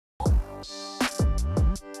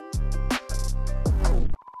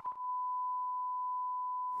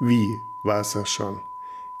Wie war es das schon?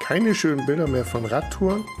 Keine schönen Bilder mehr von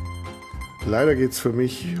Radtouren? Leider geht es für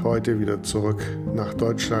mich heute wieder zurück nach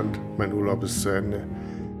Deutschland. Mein Urlaub ist zu Ende.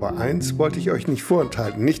 Aber eins wollte ich euch nicht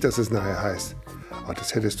vorenthalten, nicht, dass es nachher heißt. Aber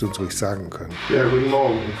das hättest du uns ruhig sagen können. Ja, guten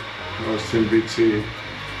Morgen aus dem WC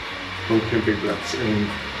vom Campingplatz in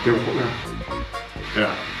Verona. Ja,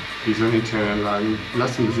 die sanitären Anlagen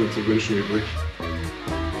lassen ein bisschen zu wünschen übrig.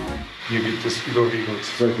 Hier gibt es überwiegend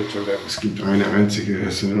solche Toiletten. Es gibt eine einzige,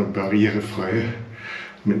 das ist eine barrierefreie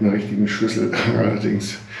mit einer richtigen Schüssel.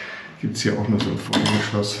 Allerdings gibt es hier auch nur so ein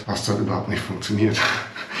Vorhängeschloss, was dann überhaupt nicht funktioniert.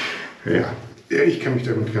 Ja, ich kann mich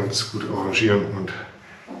damit ganz gut arrangieren und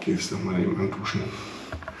gehe jetzt nochmal eben anduschen,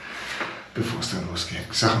 bevor es dann losgeht.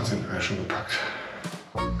 Sachen sind alle schon gepackt.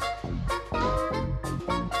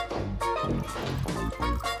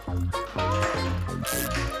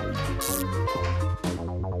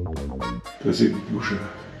 Das ist die Dusche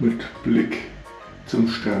mit Blick zum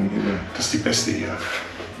Sternenhimmel. Das ist die beste hier.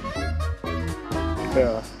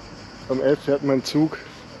 Ja, um 11 fährt mein Zug.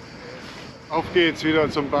 Auf geht's wieder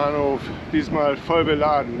zum Bahnhof. Diesmal voll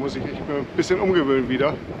beladen. Muss ich mich ein bisschen umgewöhnen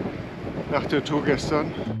wieder. Nach der Tour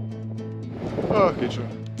gestern. Oh, geht schon.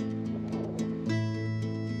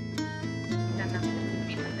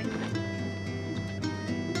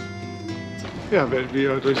 Ja, werden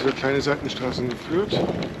wir durch so kleine Seitenstraßen geführt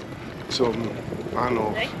zum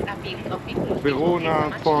Bahnhof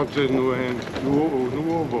Verona, Porta, Nouva.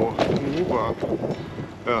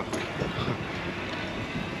 Ja.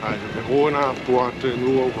 Also Verona, Porta,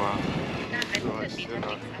 Nouva. So heißt es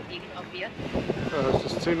genau. Ja,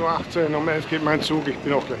 es ist 10:18 Uhr, um 11 geht mein Zug, ich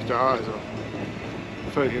bin auch gleich da, also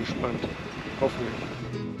völlig entspannt, hoffentlich.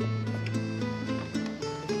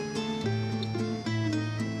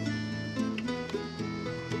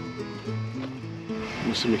 Ich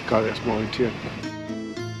musste mich gerade erstmal orientieren.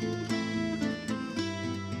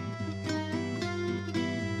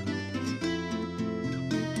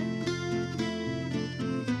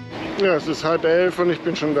 Ja, es ist 10:30 und ich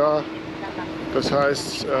bin schon da. Das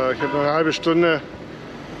heißt, ich habe noch eine halbe Stunde,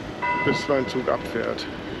 bis mein Zug abfährt.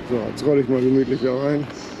 So, jetzt rolle ich mal gemütlich da rein.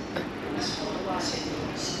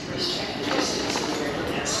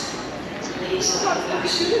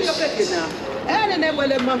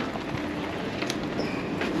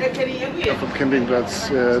 Ja, vom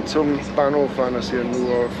Campingplatz zum Bahnhof waren das hier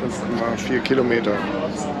nur 5,4 Kilometer.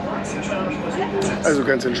 Also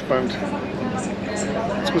ganz entspannt.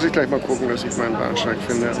 Jetzt muss ich gleich mal gucken, dass ich meinen Bahnsteig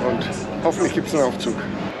finde und hoffentlich gibt es einen Aufzug.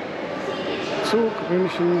 Zug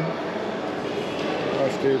München, da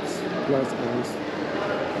steht's, Gleis 1.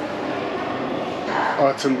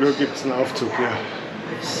 Oh, zum Glück gibt es einen Aufzug hier.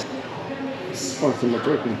 Oh, mal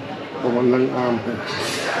drücken, wo man einen langen Arm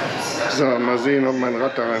hat. So, mal sehen, ob mein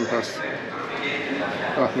Rad da reinpasst.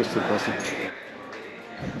 Ach, müsste passen.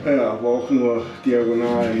 Ja, aber auch nur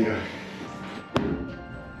diagonal hier.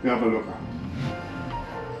 Ja, aber locker.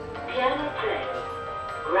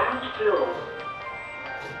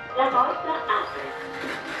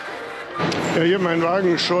 Ja, hier mein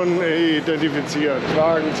Wagen schon identifiziert.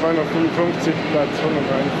 Wagen 255, Platz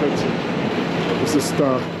 141. Das ist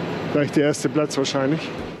da gleich der erste Platz wahrscheinlich.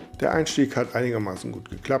 Der Einstieg hat einigermaßen gut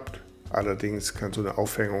geklappt. Allerdings kann so eine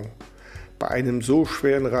Aufhängung bei einem so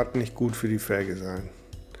schweren Rad nicht gut für die Felge sein.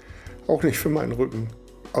 Auch nicht für meinen Rücken.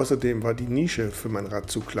 Außerdem war die Nische für mein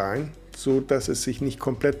Rad zu klein, so dass es sich nicht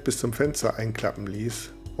komplett bis zum Fenster einklappen ließ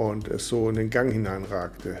und es so in den Gang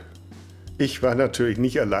hineinragte. Ich war natürlich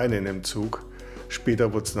nicht alleine in dem Zug.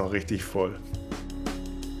 Später wurde es noch richtig voll.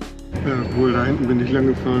 Ja, wohl da hinten bin ich lang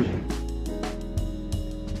gefahren.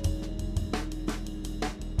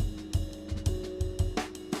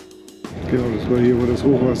 Genau, das war hier, wo das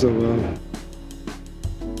Hochwasser war.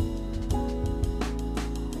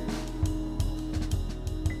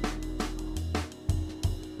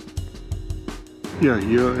 Ja,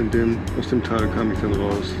 hier aus dem Tal kam ich dann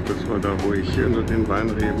raus. Das war da, wo ich unter den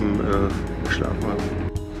Weinreben geschlafen habe.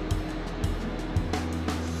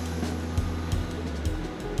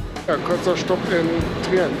 Ja, kurzer Stopp in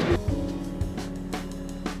Trient.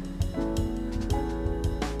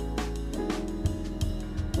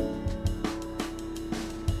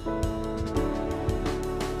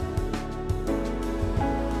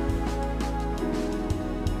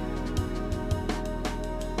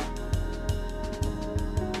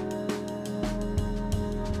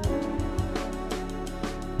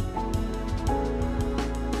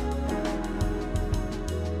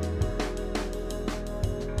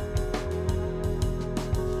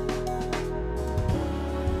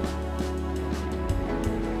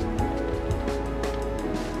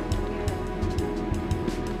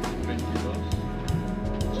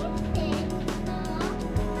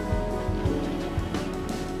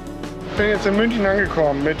 bin jetzt in München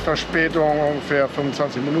angekommen mit Verspätung ungefähr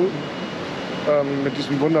 25 Minuten. Mit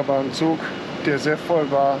diesem wunderbaren Zug, der sehr voll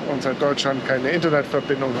war und seit Deutschland keine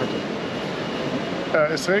Internetverbindung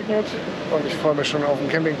hatte. Es regnet und ich freue mich schon auf den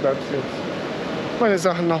Campingplatz jetzt. Meine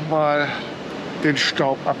Sachen nochmal den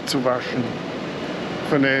Staub abzuwaschen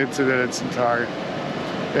von der Hitze der letzten Tage.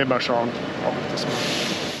 Mal schauen, ob ich das mache.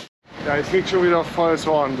 Ja, jetzt liegt schon wieder volles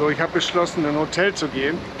Horn. So, ich habe beschlossen, in ein Hotel zu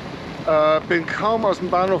gehen. Bin kaum aus dem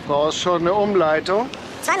Bahnhof raus, schon eine Umleitung.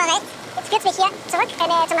 Zweimal rechts, jetzt führt mich hier zurück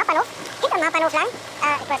zum Hauptbahnhof. Geht am Hauptbahnhof lang.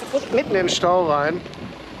 Ich weiß jetzt nicht. Mitten in den Stau rein.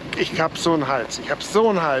 Ich hab so einen Hals. Ich hab so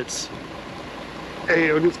einen Hals.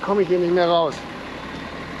 Ey, und jetzt komme ich hier nicht mehr raus.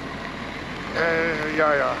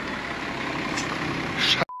 Ja.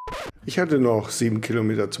 Ich hatte noch 7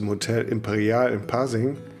 Kilometer zum Hotel Imperial in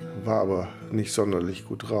Pasing, war aber nicht sonderlich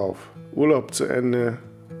gut drauf. Urlaub zu Ende,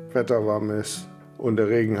 Wetter war Mist und der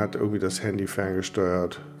Regen hat irgendwie das Handy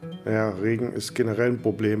ferngesteuert. Ja, Regen ist generell ein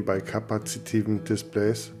Problem bei kapazitiven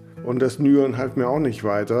Displays. Und das Nyon half mir auch nicht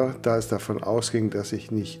weiter, da es davon ausging, dass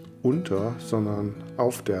ich nicht unter, sondern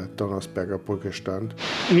auf der Donnersberger Brücke stand.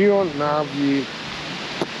 Nyon, Navi,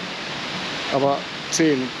 aber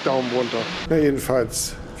 10 Daumen runter. Na,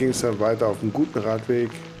 jedenfalls ging es dann weiter auf einem guten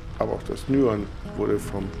Radweg, aber auch das Nyon wurde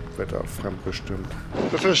vom Wetter fremdbestimmt.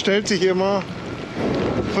 Das verstellt sich immer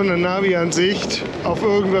von der Navi-Ansicht auf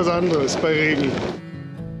irgendwas anderes bei Regen.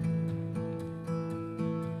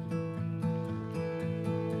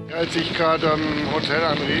 Als ich gerade am Hotel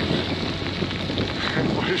anrief,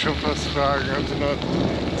 wollte ich schon fast fragen, haben Sie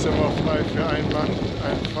noch Zimmer frei für einen Mann,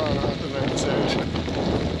 ein Fahrrad und ein Zelt?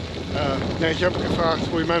 Ich habe gefragt,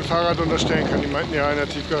 wo ich mein Fahrrad unterstellen kann. Die meinten ja in der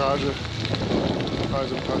Tiefgarage.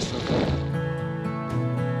 Also passt das.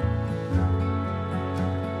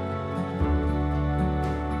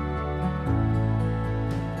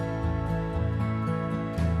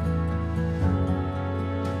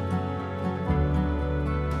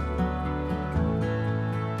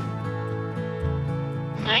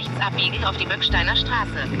 Rechts abbiegen auf die Böcksteiner Straße.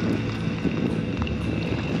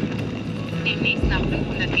 Demnächst nach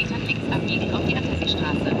 500 Metern links abbiegen auf die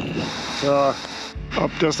Straße. Ja,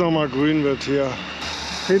 ob das nochmal grün wird hier.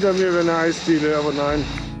 Hinter mir wäre eine Eisdiele, aber nein.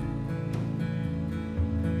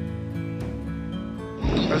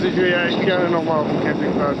 Also ich will ja echt gerne nochmal auf dem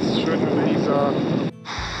Campingplatz. Schön in der Isar.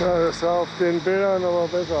 Ja, das sah auf den Bildern aber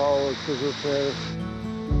besser aus, das Hotel.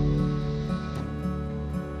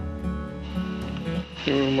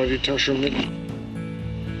 Nehmen wir mal die Tasche mit.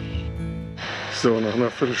 So, nach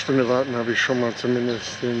einer Viertelstunde warten habe ich schon mal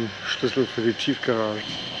zumindest den Schlüssel für die Tiefgarage.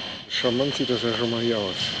 Charmant sieht das ja schon mal hier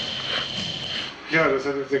aus. Ja, das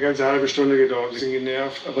hat jetzt eine ganze halbe Stunde gedauert. Ein bisschen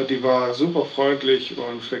genervt, aber die war super freundlich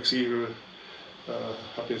und flexibel.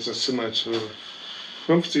 Habe jetzt das Zimmer jetzt für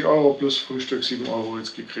 50 € plus Frühstück 7 €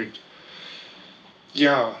 jetzt gekriegt.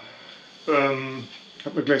 Ja,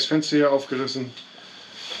 habe mir gleich das Fenster hier aufgerissen.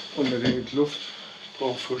 Unbedingt Luft. Ich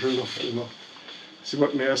brauche frische Luft immer. Sie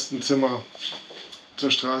wollten mir erst ein Zimmer zur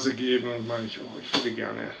Straße geben und meine ich, oh, ich würde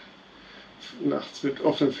gerne nachts mit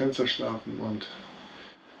offenem Fenster schlafen und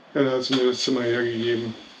ja, dann hat sie mir das Zimmer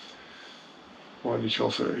hergegeben und ich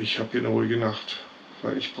hoffe, ich habe hier eine ruhige Nacht,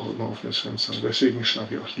 weil ich brauche immer offenes Fenster und deswegen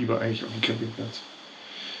schlafe ich auch lieber eigentlich auf dem Campingplatz.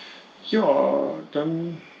 Ja,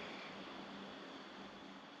 dann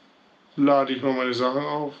lade ich mal meine Sachen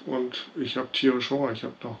auf und ich habe tierisch Hunger, ich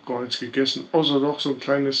habe noch gar nichts gegessen, außer doch so ein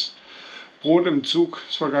kleines Brot im Zug,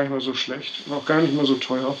 das war gar nicht mal so schlecht, war auch gar nicht mal so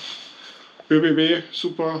teuer. ÖBB,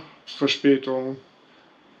 super, Verspätung,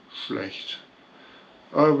 schlecht.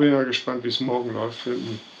 Aber bin ja gespannt, wie es morgen läuft mit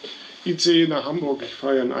dem ICE nach Hamburg. Ich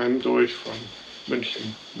fahre ja in einem durch von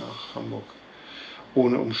München nach Hamburg,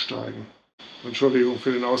 ohne umsteigen. Entschuldigung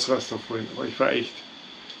für den Ausraster vorhin, aber ich war echt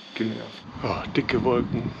genervt. Oh, dicke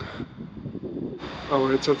Wolken.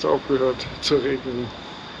 Aber jetzt hat es aufgehört zu regnen.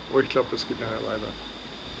 Aber ich glaube, das geht nachher weiter.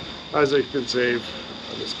 Also ich bin safe,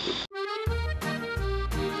 alles gut.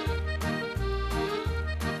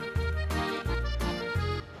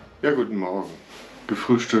 Ja, guten Morgen.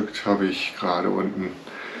 Gefrühstückt habe ich gerade unten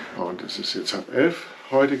und es ist jetzt 10:30.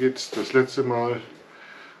 Heute geht es das letzte Mal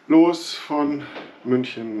los von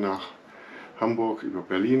München nach Hamburg über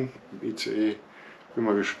Berlin im ICE. Bin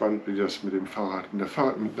mal gespannt, wie das mit dem Fahrrad, mit der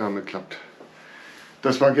Fahrradmitnahme klappt.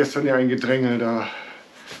 Das war gestern ja ein Gedränge, da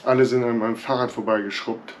alle sind an meinem Fahrrad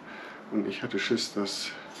vorbeigeschrubbt. Und ich hatte Schiss,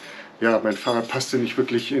 dass ja, mein Fahrrad passte nicht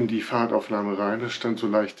wirklich in die Fahrradaufnahme rein. Es stand so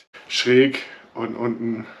leicht schräg und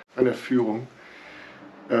unten an der Führung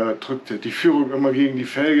drückte die Führung immer gegen die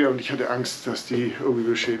Felge und ich hatte Angst, dass die irgendwie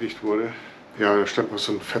beschädigt wurde. Ja, da stand noch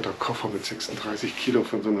so ein fetter Koffer mit 36 Kilo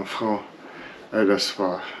von so einer Frau. Das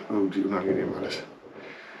war irgendwie unangenehm alles.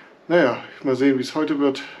 Naja, mal sehen, wie es heute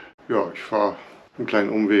wird. Ja, ich fahre einen kleinen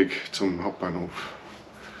Umweg zum Hauptbahnhof.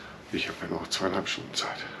 Ich habe ja noch 2,5 Stunden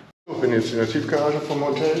Zeit. Ich bin jetzt in der Tiefgarage vom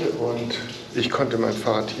Hotel und ich konnte mein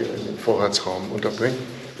Fahrrad hier in den Vorratsraum unterbringen.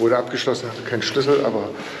 Wurde abgeschlossen, hatte keinen Schlüssel, aber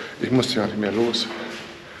ich musste ja nicht mehr los.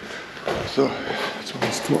 So, jetzt machen wir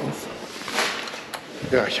das Tor auf.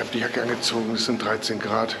 Ja, ich habe die Jacke angezogen, es sind 13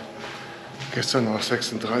 Grad. Gestern noch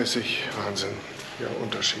 36, Wahnsinn, ja,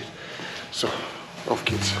 Unterschied. So, auf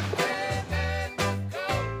geht's.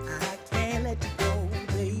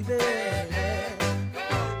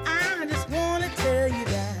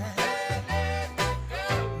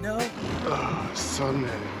 Sonne,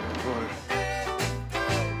 toll.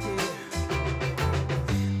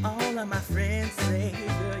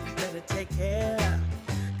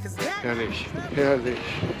 Herrlich, herrlich.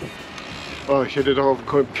 Oh, ich hätte doch auf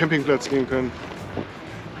den Campingplatz gehen können.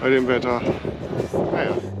 Bei dem Wetter.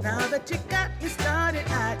 Naja.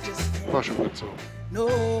 War schon gut so.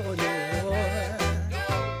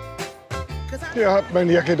 Ihr habt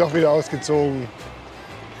meine Jacke doch wieder ausgezogen.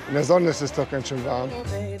 In der Sonne ist es doch ganz schön warm.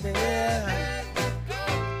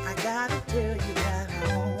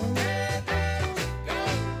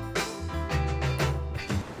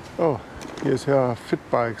 Oh, hier ist ja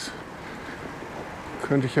Fitbikes.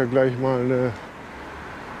 Könnte ich ja gleich mal eine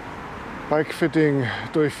Bikefitting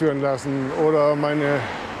durchführen lassen oder mein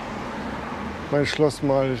Schloss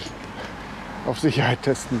mal auf Sicherheit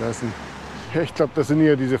testen lassen. Ja, ich glaube, das sind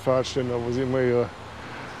hier diese Fahrradständer, wo sie immer ihre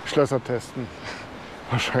Schlösser testen.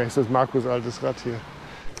 Wahrscheinlich ist das Markus' altes Rad hier.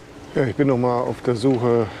 Ja, ich bin noch mal auf der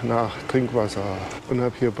Suche nach Trinkwasser und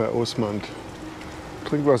habe hier bei Osmand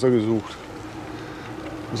Trinkwasser gesucht.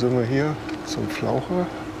 Wo sind wir hier? Zum Flaucher.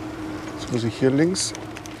 Jetzt muss ich hier links.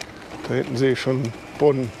 Da hinten sehe ich schon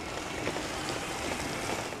Brunnen.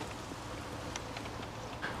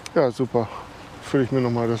 Ja, super. Fülle ich mir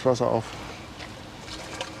noch mal das Wasser auf.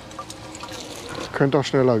 Es könnte auch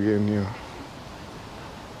schneller gehen hier.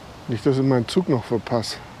 Nicht, dass ich meinen Zug noch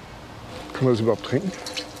verpasse. Kann man das überhaupt trinken?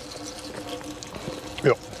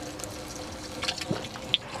 Ja.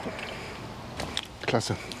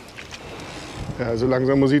 Klasse. Ja, so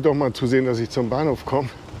langsam muss ich doch mal zusehen, dass ich zum Bahnhof komme.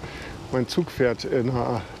 Mein Zug fährt in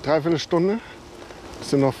einer Dreiviertelstunde. Das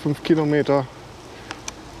sind noch 5 Kilometer.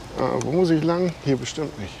 Wo muss ich lang? Hier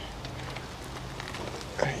bestimmt nicht.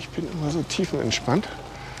 Ich bin immer so tiefenentspannt,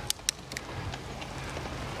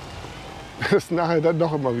 dass es nachher dann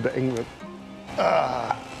doch immer wieder eng wird.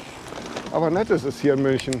 Aber nett ist es hier in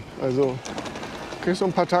München. Also kann ich so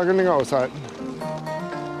ein paar Tage länger aushalten.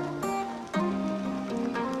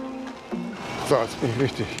 So, jetzt bin ich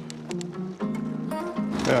richtig.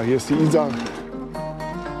 Ja, hier ist die Isar.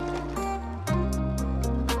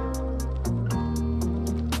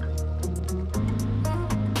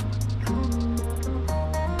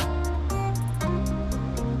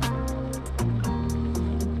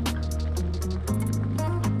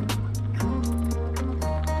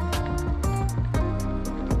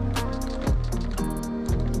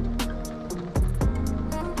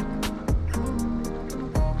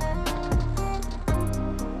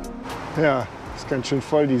 Ja, ist ganz schön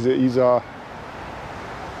voll, diese Isar.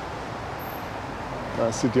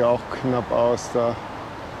 Das sieht ja auch knapp aus da.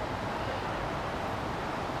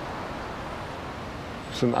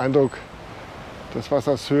 So ein Eindruck, das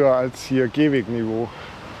Wasser ist höher als hier Gehwegniveau.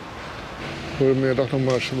 Hole mir doch noch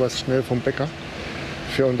mal schon was schnell vom Bäcker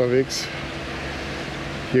für unterwegs.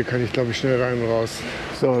 Hier kann ich, glaube ich, schnell rein und raus.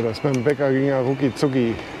 So, das beim Bäcker ging ja rucki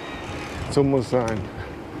zucki. So muss sein.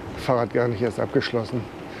 Fahrrad gar nicht erst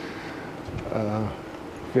abgeschlossen.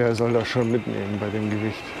 Wer soll das schon mitnehmen bei dem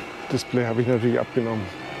Gewicht? Display habe ich natürlich abgenommen.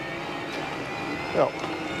 Ja,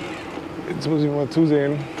 jetzt muss ich mal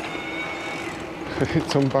zusehen, dass ich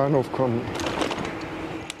zum Bahnhof komme.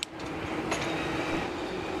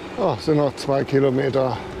 Oh, sind noch 2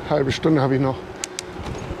 Kilometer. Halbe Stunde habe ich noch.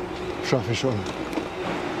 Schaffe ich schon.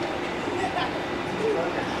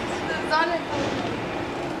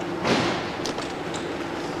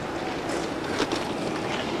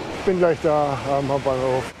 Ich bin gleich da am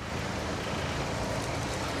Hauptbahnhof.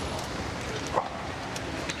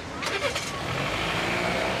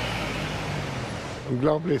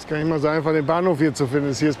 Unglaublich, es ist gar nicht mal so einfach, den Bahnhof hier zu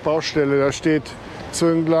finden. Hier ist Baustelle, da steht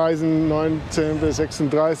Zwischengleisen 19 bis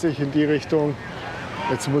 36 in die Richtung.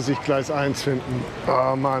 Jetzt muss ich Gleis 1 finden.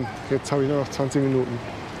 Oh Mann, jetzt habe ich nur noch 20 Minuten.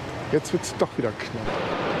 Jetzt wird es doch wieder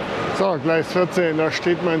knapp. So, Gleis 14, da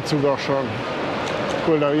steht mein Zug auch schon.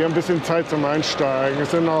 Cool, da habe ich ein bisschen Zeit zum Einsteigen. Es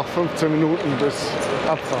sind noch 15 Minuten bis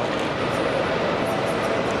Abfahrt.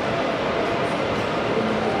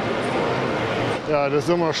 Ja, das ist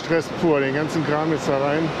immer Stress pur. Den ganzen Kram jetzt da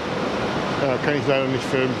rein. Ja, kann ich leider nicht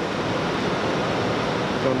filmen.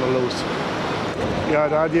 dann noch los. Ja,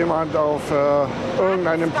 da hat jemand auf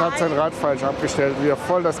irgendeinem Platz sein Rad falsch abgestellt. Wieder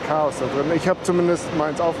voll das Chaos da drin. Ich habe zumindest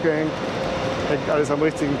meins aufgehängt. Hängt alles am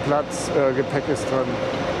richtigen Platz. Gepäck ist dran.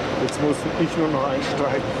 Jetzt muss ich nur noch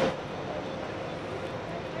einsteigen.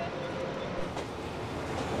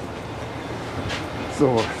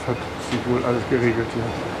 So, das hat sich wohl alles geregelt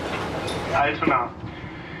hier. Altona.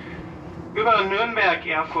 Über Nürnberg,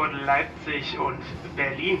 Erfurt, Leipzig und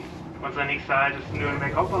Berlin. Unser nächster Halt ist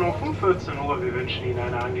Nürnberg Hauptbahnhof um 14 Uhr. Wir wünschen Ihnen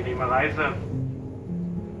eine angenehme Reise.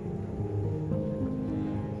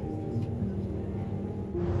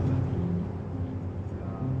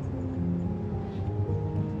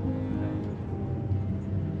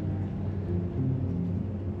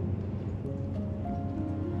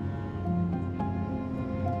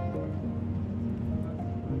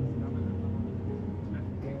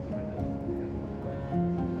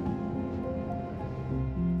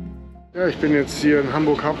 Ja, ich bin jetzt hier in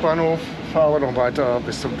Hamburg Hauptbahnhof, fahre noch weiter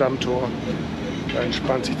bis zum Dammtor. Da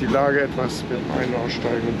entspannt sich die Lage etwas mit dem Ein- und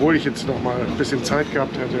Aussteigen, obwohl ich jetzt noch mal ein bisschen Zeit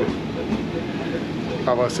gehabt hätte.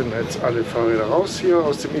 Aber es sind jetzt alle Fahrräder raus hier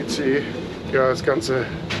aus dem ICE. Ja, das ganze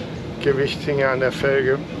Gewicht hing ja an der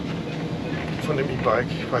Felge von dem E-Bike.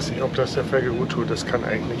 Ich weiß nicht, ob das der Felge gut tut. Das kann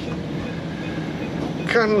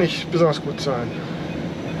nicht besonders gut sein.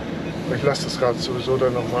 Ich lasse das Rad sowieso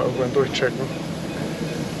dann noch mal irgendwann durchchecken.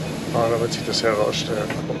 Aber da wird sich das herausstellen,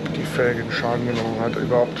 ob die Felge einen Schaden genommen hat,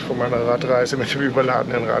 überhaupt von meiner Radreise mit dem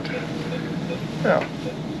überladenen Rad. Ja.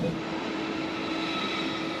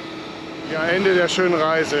 Ja, Ende der schönen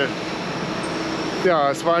Reise.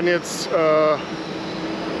 Ja, es waren jetzt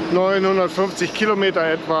 950 Kilometer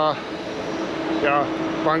etwa. Ja,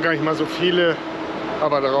 waren gar nicht mal so viele,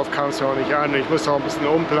 aber darauf kam es ja auch nicht an. Ich musste auch ein bisschen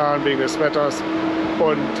umplanen wegen des Wetters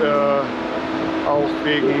und auch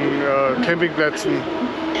wegen Campingplätzen.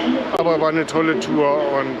 Aber war eine tolle Tour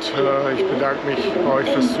und ich bedanke mich bei euch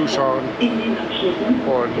fürs Zuschauen.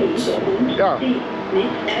 Und ja,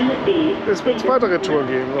 es wird weitere Touren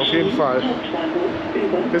geben, auf jeden Fall.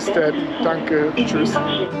 Bis dann, danke, tschüss.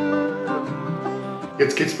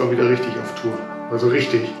 Jetzt geht's mal wieder richtig auf Tour, also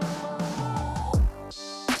richtig.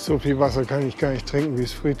 So viel Wasser kann ich gar nicht trinken, wie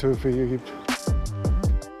es Friedhöfe hier gibt.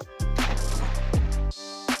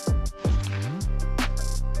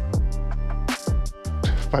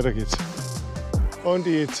 Weiter geht's. Und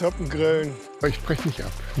die Zirpen grillen. Ich breche nicht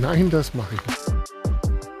ab. Nein, das mache ich nicht.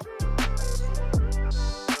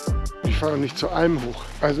 Ich fahre nicht zu allem hoch.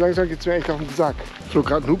 Also langsam geht's mir echt auf den Sack. Flog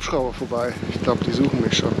gerade ein Hubschrauber vorbei. Ich glaube, die suchen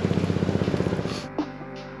mich schon.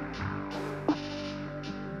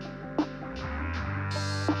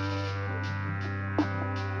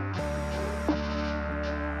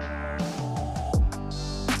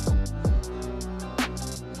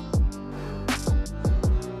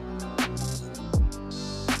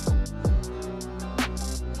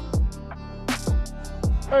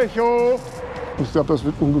 Echo! Ich glaube, das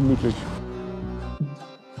wird ungemütlich.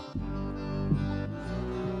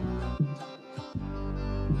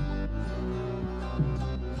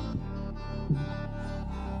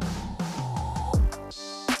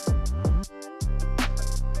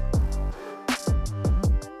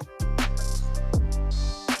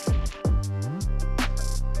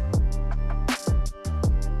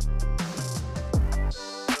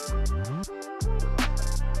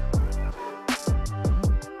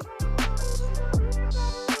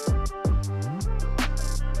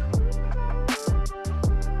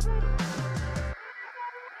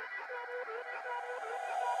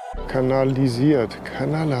 Kanalisiert.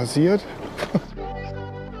 Kanalisiert?